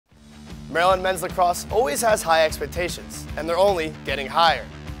Maryland men's lacrosse always has high expectations, and they're only getting higher.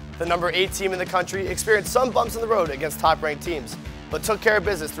 The number 8 team in the country experienced some bumps in the road against top-ranked teams, but took care of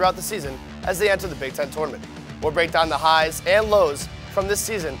business throughout the season as they enter the Big Ten tournament. We'll break down the highs and lows from this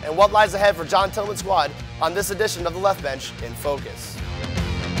season and what lies ahead for John Tillman's squad on this edition of the Left Bench in Focus.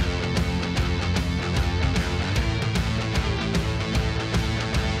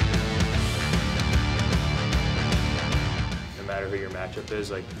 No matter who your matchup is,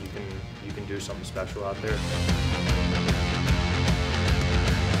 like you can do something special out there.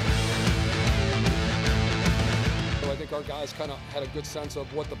 I think our guys kind of had a good sense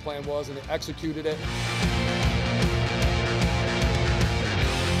of what the plan was and they executed it.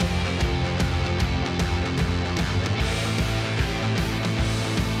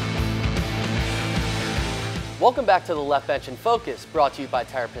 Welcome back to the Left Bench in Focus, brought to you by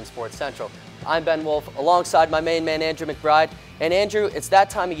Terrapin Sports Central. I'm Ben Wolf, alongside my main man Andrew McBride. And Andrew, it's that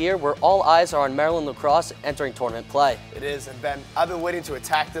time of year where all eyes are on Maryland lacrosse entering tournament play. It is, and Ben, I've been waiting to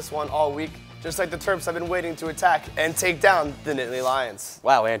attack this one all week, just like the Terps have been waiting to attack and take down the Nittany Lions.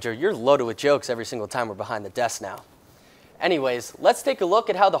 Wow, Andrew, you're loaded with jokes every single time we're behind the desk now. Anyways, let's take a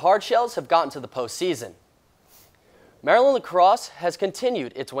look at how the Hardshells have gotten to the postseason. Maryland lacrosse has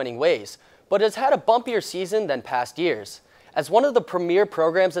continued its winning ways, but has had a bumpier season than past years. As one of the premier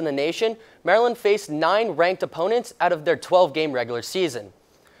programs in the nation, Maryland faced 9 ranked opponents out of their 12-game regular season.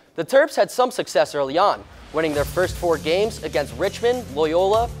 The Terps had some success early on, winning their first 4 games against Richmond,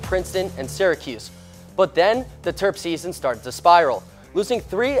 Loyola, Princeton, and Syracuse. But then, the Terp season started to spiral, losing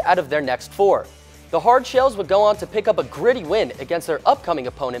 3 out of their next 4. The Hardshells would go on to pick up a gritty win against their upcoming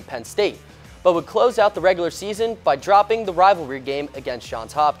opponent, Penn State, but would close out the regular season by dropping the rivalry game against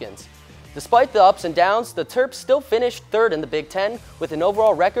Johns Hopkins. Despite the ups and downs, the Terps still finished 3rd in the Big Ten with an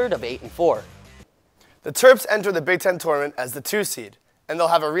overall record of 8-4. The Terps enter the Big Ten tournament as the 2 seed, and they'll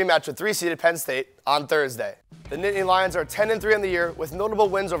have a rematch with 3-seeded Penn State on Thursday. The Nittany Lions are 10-3 on the year with notable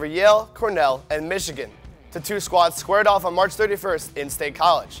wins over Yale, Cornell, and Michigan. The 2 squads squared off on March 31st in State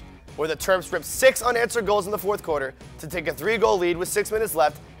College, where the Terps ripped 6 unanswered goals in the 4th quarter to take a 3-goal lead with 6 minutes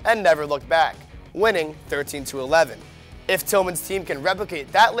left and never looked back, winning 13-11. If Tillman's team can replicate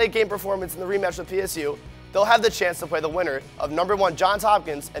that late-game performance in the rematch with PSU, they'll have the chance to play the winner of number 1 Johns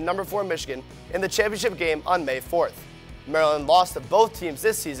Hopkins and number 4 Michigan in the championship game on May 4th. Maryland lost to both teams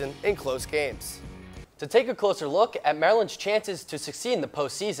this season in close games. To take a closer look at Maryland's chances to succeed in the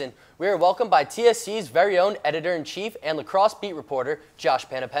postseason, we are welcomed by TSC's very own editor-in-chief and lacrosse beat reporter, Josh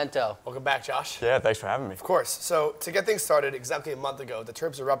Panapento. Welcome back, Josh. Yeah, thanks for having me. Of course. So, to get things started, exactly a month ago, the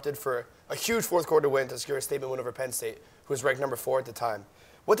Terps erupted for a huge 4th quarter win to secure a statement win over Penn State, who was ranked number 4 at the time.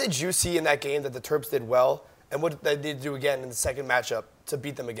 What did you see in that game that the Terps did well, and what did they need to do again in the second matchup to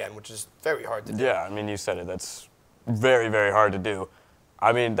beat them again, which is very hard to do? Yeah, I mean, you said it. That's very, very hard to do.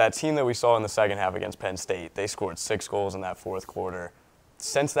 I mean, that team that we saw in the second half against Penn State, they scored 6 goals in that 4th quarter.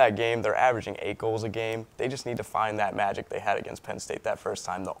 Since that game, they're averaging 8 goals a game. They just need to find that magic they had against Penn State that first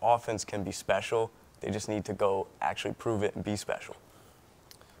time. The offense can be special. They just need to go actually prove it and be special.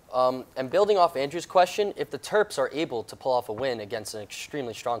 And building off Andrew's question, if the Terps are able to pull off a win against an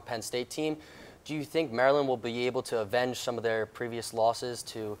extremely strong Penn State team, do you think Maryland will be able to avenge some of their previous losses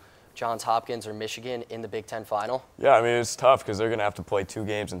to Johns Hopkins or Michigan in the Big Ten final? Yeah, I mean, it's tough because they're going to have to play 2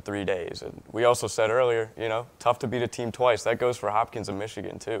 games in 3 days. And we also said earlier, you know, tough to beat a team twice. That goes for Hopkins and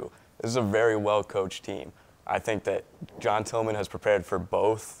Michigan, too. This is a very well-coached team. I think that John Tillman has prepared for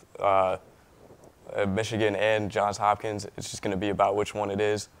both Michigan and Johns Hopkins. It's just going to be about which one it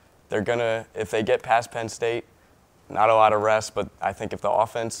is. They're going to, if they get past Penn State, not a lot of rest, but I think if the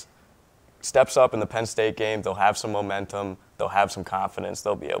offense steps up in the Penn State game, they'll have some momentum, they'll have some confidence,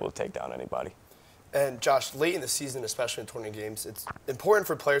 they'll be able to take down anybody. And Josh, late in the season, especially in tournament games, it's important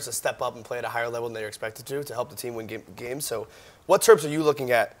for players to step up and play at a higher level than they're expected to help the team win games. So what Terps are you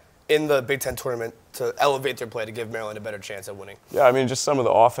looking at in the Big Ten tournament to elevate their play to give Maryland a better chance at winning? Yeah, I mean, just some of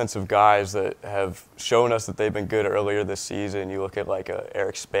the offensive guys that have shown us that they've been good earlier this season. You look at like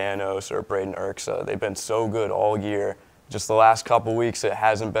Eric Spanos or Braden Erksa. They've been so good all year. Just the last couple weeks, it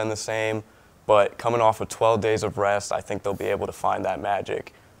hasn't been the same. But coming off of 12 days of rest, I think they'll be able to find that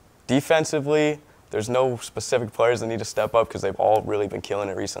magic. Defensively, there's no specific players that need to step up because they've all really been killing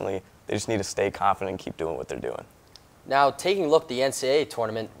it recently. They just need to stay confident and keep doing what they're doing. Now, taking a look at the NCAA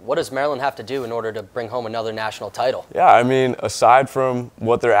tournament, what does Maryland have to do in order to bring home another national title? Yeah, I mean, aside from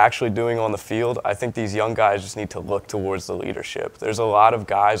what they're actually doing on the field, I think these young guys just need to look towards the leadership. There's a lot of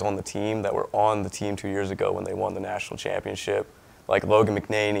guys on the team that were on the team 2 years ago when they won the national championship, like Logan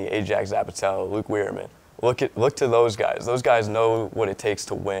McNaney, Ajax Zapatel, Luke Weirman. Look to those guys. Those guys know what it takes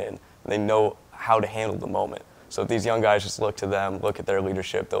to win. They know how to handle the moment. So if these young guys just look to them, look at their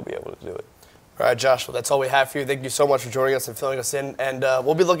leadership, they'll be able to do it. All right, Josh, well, that's all we have for you. Thank you so much for joining us and filling us in. And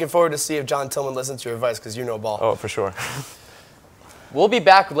we'll be looking forward to see if John Tillman listens to your advice, because you know ball. Oh, for sure. We'll be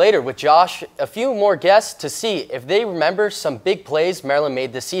back later with Josh, a few more guests to see if they remember some big plays Maryland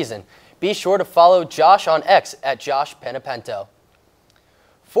made this season. Be sure to follow Josh on X at Josh Penapento.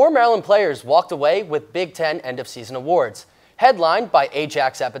 4 Maryland players walked away with Big Ten end-of-season awards, headlined by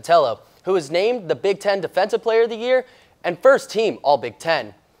Ajax Zapatello, who was named the Big Ten Defensive Player of the Year and first team All-Big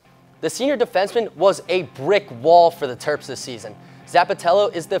Ten. The senior defenseman was a brick wall for the Terps this season.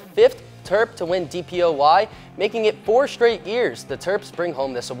 Zapatello is the 5th Terp to win DPOY, making it 4 straight years the Terps bring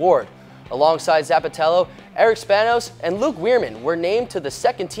home this award. Alongside Zapatello, Eric Spanos and Luke Weirman were named to the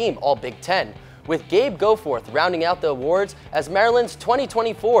second team All-Big Ten, with Gabe Goforth rounding out the awards as Maryland's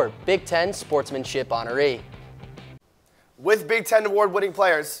 2024 Big Ten Sportsmanship honoree. With Big Ten award-winning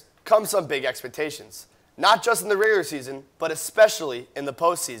players come some big expectations, not just in the regular season, but especially in the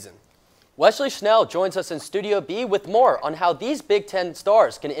postseason. Wesley Schnell joins us in Studio B with more on how these Big Ten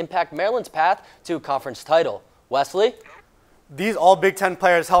stars can impact Maryland's path to a conference title. Wesley? These all Big Ten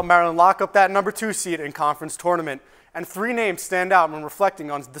players helped Maryland lock up that number 2 seed in conference tournament, and 3 names stand out when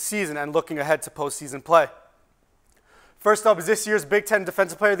reflecting on the season and looking ahead to postseason play. First up is this year's Big Ten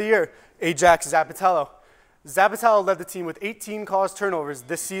Defensive Player of the Year, Ajax Zapatello. Zapatello led the team with 18 caused turnovers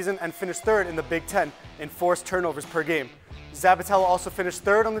this season and finished 3rd in the Big Ten in forced turnovers per game. Zapatello also finished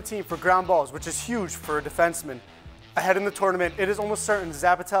 3rd on the team for ground balls, which is huge for a defenseman. Ahead in the tournament, it is almost certain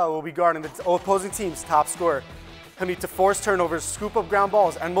Zapatello will be guarding the opposing team's top scorer. He'll need to force turnovers, scoop up ground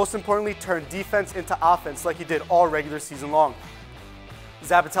balls, and most importantly, turn defense into offense like he did all regular season long.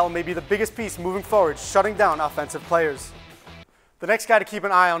 Zapatello may be the biggest piece moving forward, shutting down offensive players. The next guy to keep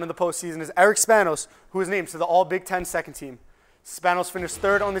an eye on in the postseason is Eric Spanos, who was named to the All-Big Ten second team. Spanos finished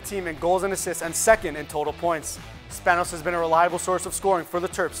 3rd on the team in goals and assists and 2nd in total points. Spanos has been a reliable source of scoring for the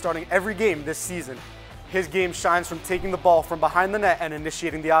Terps starting every game this season. His game shines from taking the ball from behind the net and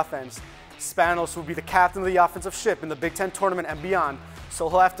initiating the offense. Spanos will be the captain of the offensive ship in the Big Ten tournament and beyond, so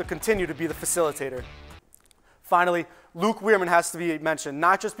he'll have to continue to be the facilitator. Finally, Luke Weirman has to be mentioned,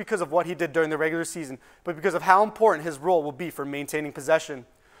 not just because of what he did during the regular season, but because of how important his role will be for maintaining possession.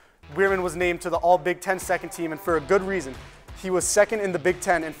 Weirman was named to the All-Big Ten second team, and for a good reason. He was 2nd in the Big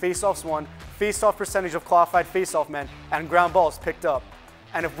Ten in faceoffs won, faceoff percentage of qualified faceoff men, and ground balls picked up.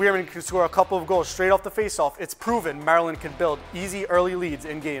 And if Weirman can score a couple of goals straight off the faceoff, it's proven Maryland can build easy early leads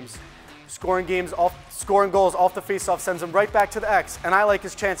in games. Scoring goals off the faceoff sends him right back to the X, and I like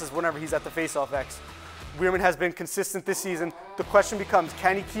his chances whenever he's at the faceoff X. Weirman has been consistent this season. The question becomes,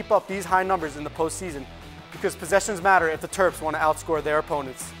 can he keep up these high numbers in the postseason? Because possessions matter if the Terps want to outscore their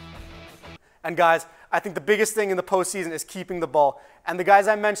opponents. And guys, I think the biggest thing in the postseason is keeping the ball, and the guys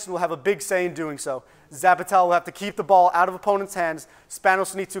I mentioned will have a big say in doing so. Zapatello will have to keep the ball out of opponents' hands,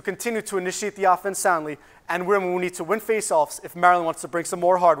 Spanos will need to continue to initiate the offense soundly, and Weirman will need to win faceoffs if Maryland wants to bring some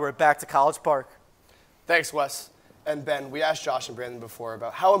more hardware back to College Park. Thanks, Wes. And Ben, we asked Josh and Brandon before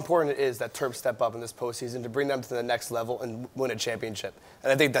about how important it is that Terps step up in this postseason to bring them to the next level and win a championship.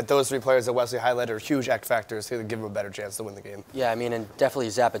 And I think that those 3 players that Wesley highlighted are huge X factors to give them a better chance to win the game. Yeah, I mean, and definitely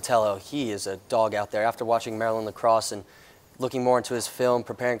Zapatello, he is a dog out there. After watching Maryland lacrosse and looking more into his film,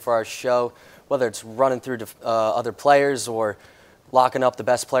 preparing for our show, whether it's running through other players or locking up the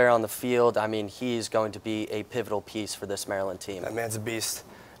best player on the field, I mean, he's going to be a pivotal piece for this Maryland team. That man's a beast.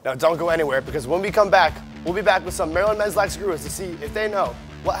 Now, don't go anywhere, because when we come back, we'll be back with some Maryland men's lax gurus to see if they know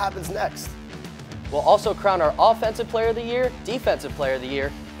what happens next. We'll also crown our Offensive Player of the Year, Defensive Player of the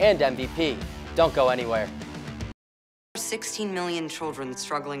Year, and MVP. Don't go anywhere. 16 million children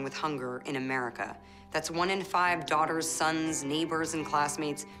struggling with hunger in America. That's 1 in 5 daughters, sons, neighbors, and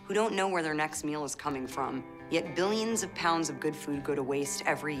classmates who don't know where their next meal is coming from. Yet billions of pounds of good food go to waste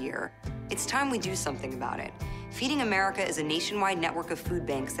every year. It's time we do something about it. Feeding America is a nationwide network of food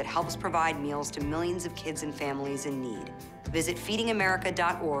banks that helps provide meals to millions of kids and families in need. Visit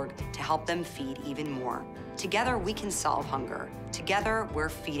feedingamerica.org to help them feed even more. Together, we can solve hunger. Together, we're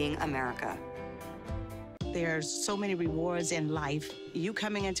feeding America. There's so many rewards in life. You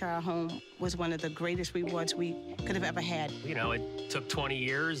coming into our home was one of the greatest rewards we could have ever had. You know, it took 20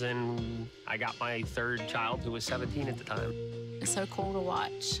 years, and I got my 3rd child, who was 17 at the time. It's so cool to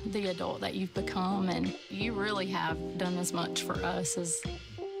watch the adult that you've become, and you really have done as much for us as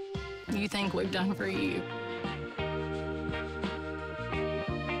you think we've done for you.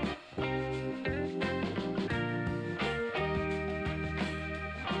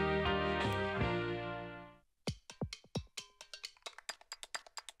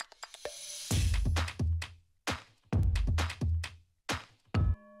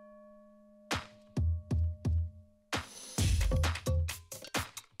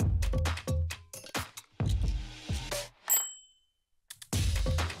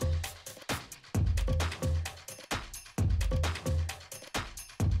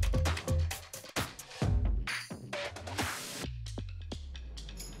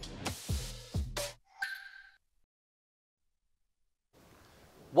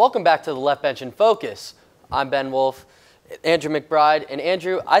 Welcome back to the Left Bench in Focus. I'm Ben Wolf, Andrew McBride, and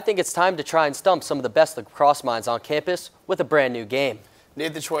Andrew, I think it's time to try and stump some of the best lacrosse minds on campus with a brand new game.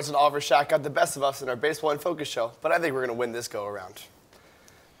 Nathan Schwartz and Oliver Shack got the best of us in our Baseball in Focus show, but I think we're going to win this go-around.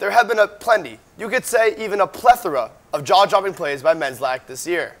 There have been a plenty, you could say even a plethora, of jaw-dropping plays by men's lac this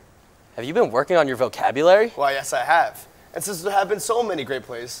year. Have you been working on your vocabulary? Why, yes, I have. And since there have been so many great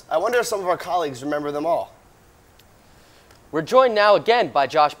plays, I wonder if some of our colleagues remember them all. We're joined now again by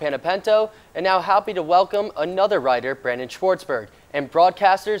Josh Panapento, and now happy to welcome another writer, Brandon Schwartzberg, and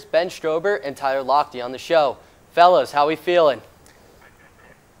broadcasters Ben Strober and Tyler Lochte on the show. Fellas, how we feeling?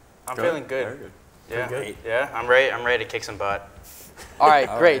 I'm feeling good. Yeah, I'm ready to kick some butt. All right,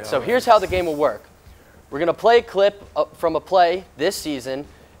 great. So here's how the game will work. We're going to play a clip from a play this season,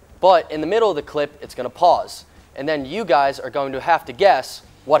 but in the middle of the clip, it's going to pause. And then you guys are going to have to guess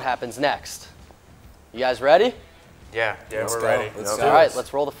what happens next. You guys ready? Yeah, we're ready. All right,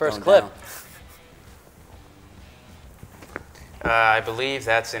 let's roll the first clip. I believe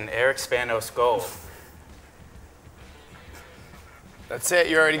that's an Eric Spanos goal. That's it.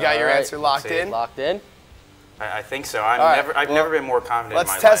 You already got your answer locked in? Locked in? I think so. I've never been more confident in my life.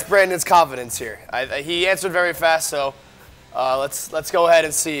 Let's test Brandon's confidence here. He answered very fast, so let's go ahead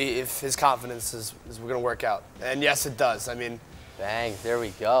and see if his confidence is going to work out. And yes, it does. I mean, bang, there we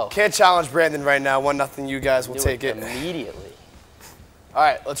go. Can't challenge Brandon right now. 1-0. You guys will take it immediately. All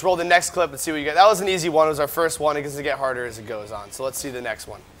right, let's roll the next clip and see what you get. That was an easy one. It was our first one. It gets to get harder as it goes on. So let's see the next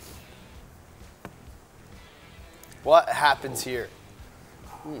one. What happens here?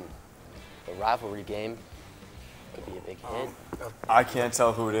 The rivalry game could be a big hit. I can't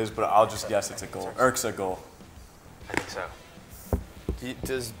tell who it is, but I'll just guess it's a goal. Eric's a goal. I think so.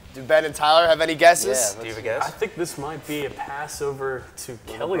 Do Ben and Tyler have any guesses? Do you have a guess? I think this might be a pass over to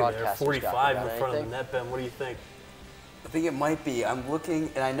Kelly there, 45 in front of the net. Ben, what do you think? I think it might be. I'm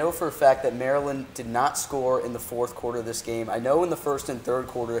looking, and I know for a fact that Maryland did not score in the fourth quarter of this game. I know in the first and third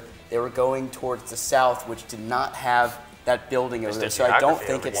quarter they were going towards the south, which did not have that building over there. So I don't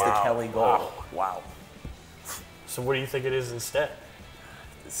think it's the Kelly goal. Wow. So what do you think it is instead?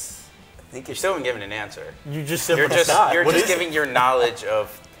 I think you still haven't given an answer. You just said you're just giving your knowledge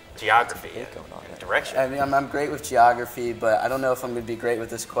of geography and direction. I mean, I'm great with geography, but I don't know if I'm going to be great with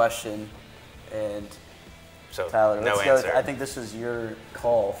this question. And so Tyler, no let's answer. go. I think this is your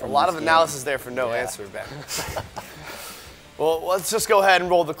call. A lot of analysis there for no answer, Ben. Well, let's just go ahead and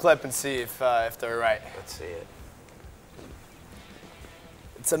roll the clip and see if they're right. Let's see it.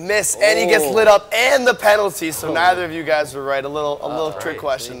 It's a miss, and he gets lit up, and the penalty. So neither of you guys were right. A little trick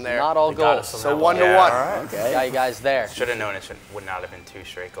question there. Not all goals. So 1-1. Right. Okay. Got you guys there. Should have known it would not have been 2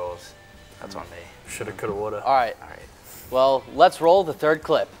 straight goals. That's on me. Shoulda, coulda, woulda. All right. Well, let's roll the third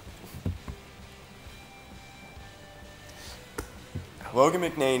clip. Logan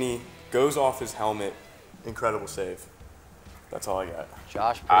McNaney goes off his helmet. Incredible save. That's all I got.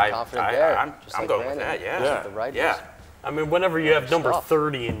 Josh, pretty confident there. I'm going with that, Yeah. I mean, whenever you have number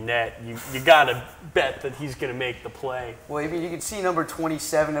 30 in net, you got to bet that he's going to make the play. Well, I mean, you can see number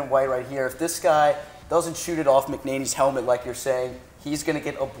 27 in white right here. If this guy doesn't shoot it off McNaney's helmet like you're saying, he's going to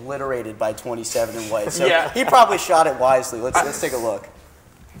get obliterated by 27 in white. So he probably shot it wisely. Let's take a look.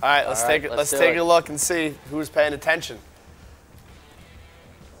 All right, let's take a look and see who's paying attention.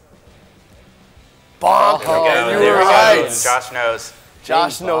 Bonk! You were right. Josh knows.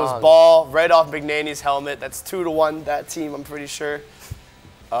 Josh knows ball right off McNaney's helmet. That's 2-1, that team, I'm pretty sure.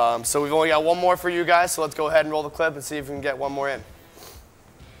 So we've only got one more for you guys, so let's go ahead and roll the clip and see if we can get one more in.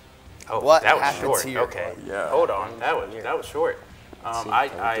 Oh, what that was happens short. here? Okay, hold on. That was short. I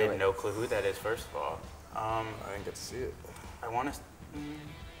had no clue who that is, first of all. I didn't get to see it. I want to...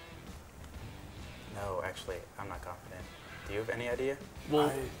 No, actually, I'm not confident. Do you have any idea?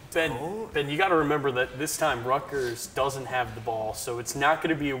 Well, Ben, you got to remember that this time Rutgers doesn't have the ball, so it's not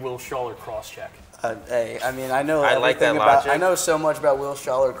going to be a Will Schaller cross-check. Hey, I mean, I know I know so much about Will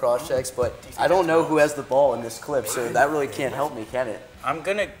Schaller cross-checks, but I don't know who has the ball in this clip, so that really can't help me, can it? I'm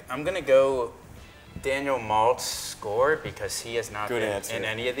gonna go Daniel Maltz score because he has not been in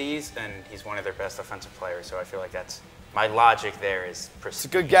any of these, and he's one of their best offensive players. So I feel like that's my logic there is. It's a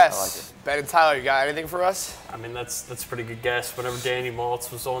good guess. Ben and Tyler, you got anything for us? I mean, that's a pretty good guess. Whenever Danny Maltz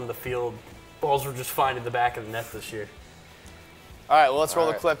was on the field, balls were just fine in the back of the net this year. All right, well, let's roll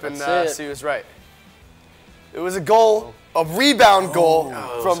the clip and see who's right. It was a goal, a rebound goal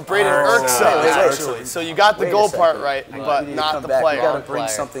from Braden Erksa, actually. So you got the goal part right, but not the player. We got to bring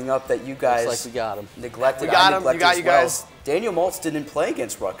something up that you guys Looks like we got him. neglected. We got him. You got you guys. Daniel Maltz didn't play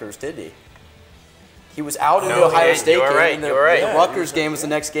against Rutgers, did he? He was out in the Ohio State game. Right, and the right. Rutgers game was the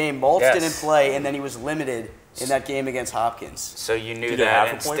next game. Maltz Yes. didn't play, and then he was limited in that game against Hopkins. So you knew Do you get that half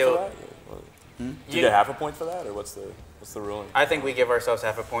and a point still. for that? Do you get half a point for that, or what's the ruling? I think we give ourselves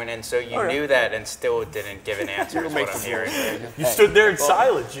half a point, and so you knew that and still didn't give an answer. Is what I'm hearing. You stood there in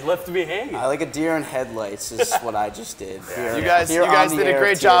silence. You left me hanging. I like a deer in headlights is what I just did. Yeah. You guys did a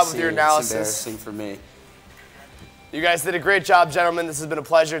great job with your analysis. It's embarrassing for me. You guys did a great job, gentlemen. This has been a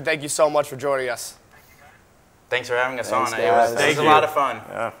pleasure. Thank you so much for joining us. Thanks for having us Thanks, on. guys. It was a lot of fun.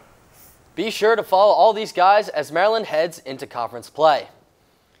 Yeah. Be sure to follow all these guys as Maryland heads into conference play.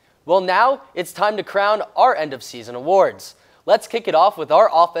 Well, now it's time to crown our end-of-season awards. Let's kick it off with our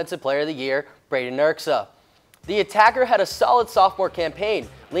Offensive Player of the Year, Braden Erksa. The attacker had a solid sophomore campaign,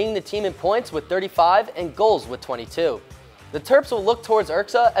 leading the team in points with 35 and goals with 22. The Terps will look towards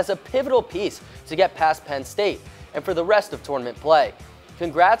Erksa as a pivotal piece to get past Penn State and for the rest of tournament play.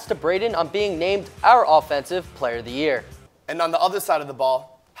 Congrats to Braden on being named our Offensive Player of the Year. And on the other side of the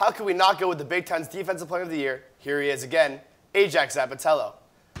ball, how could we not go with the Big Ten's Defensive Player of the Year? Here he is again, Ajax Zapatello.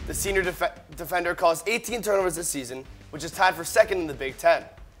 The senior defender caused 18 turnovers this season, which is tied for second in the Big Ten.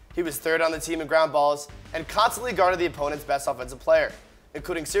 He was third on the team in ground balls and constantly guarded the opponent's best offensive player,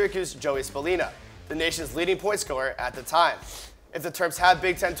 including Syracuse Joey Spallina, the nation's leading point scorer at the time. If the Terps have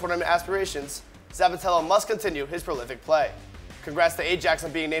Big Ten tournament aspirations, Zapatello must continue his prolific play. Congrats to Ajax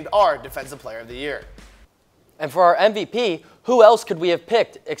on being named our Defensive Player of the Year. And for our MVP, who else could we have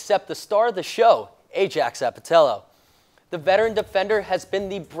picked except the star of the show, Ajax Zapatello? The veteran defender has been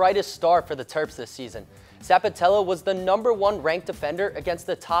the brightest star for the Terps this season. Zapatello was the #1 ranked defender against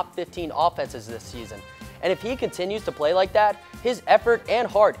the top 15 offenses this season. And if he continues to play like that, his effort and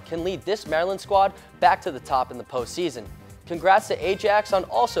heart can lead this Maryland squad back to the top in the postseason. Congrats to Ajax on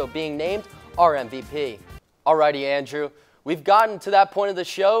also being named our MVP. Alrighty, Andrew, we've gotten to that point of the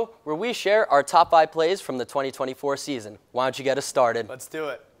show where we share our top 5 plays from the 2024 season. Why don't you get us started? Let's do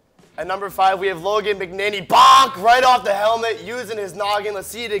it. At number 5, we have Logan McNaney. Bonk! Right off the helmet, using his noggin. Let's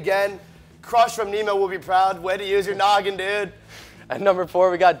see it again. Crush from Nemo will be proud. Way to use your noggin, dude. At number 4,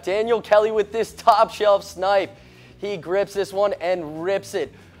 we got Daniel Kelly with this top shelf snipe. He grips this one and rips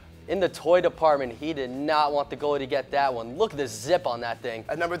it. In the toy department, he did not want the goalie to get that one. Look at the zip on that thing.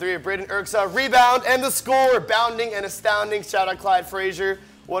 At number 3, we have Braden Erksa. Rebound and the score. Bounding and astounding. Shout out Clyde Frazier.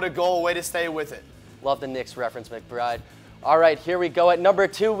 What a goal. Way to stay with it. Love the Knicks reference, McBride. All right, here we go. At number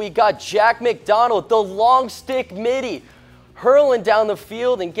 2, we got Jack McDonald, the long stick midi, hurling down the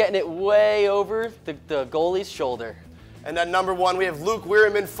field and getting it way over the goalie's shoulder. And at number 1, we have Luke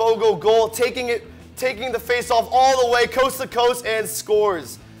Weirman, Fogo goal, taking the face-off all the way, coast to coast, and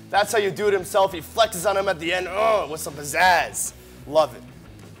scores. That's how you do it himself. He flexes on him at the end, with some pizzazz. Love it.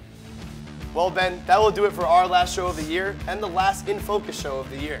 Well, Ben, that will do it for our last show of the year and the last In Focus show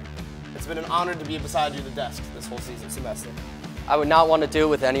of the year. It's been an honor to be beside you at the desk this whole semester. I would not want to do it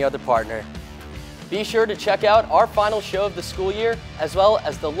with any other partner. Be sure to check out our final show of the school year, as well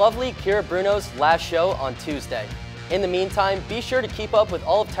as the lovely Kira Bruno's last show on Tuesday. In the meantime, be sure to keep up with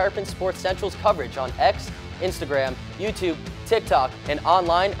all of Terrapin Sports Central's coverage on X, Instagram, YouTube, TikTok, and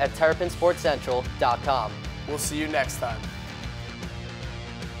online at terrapinsportscentral.com. We'll see you next time.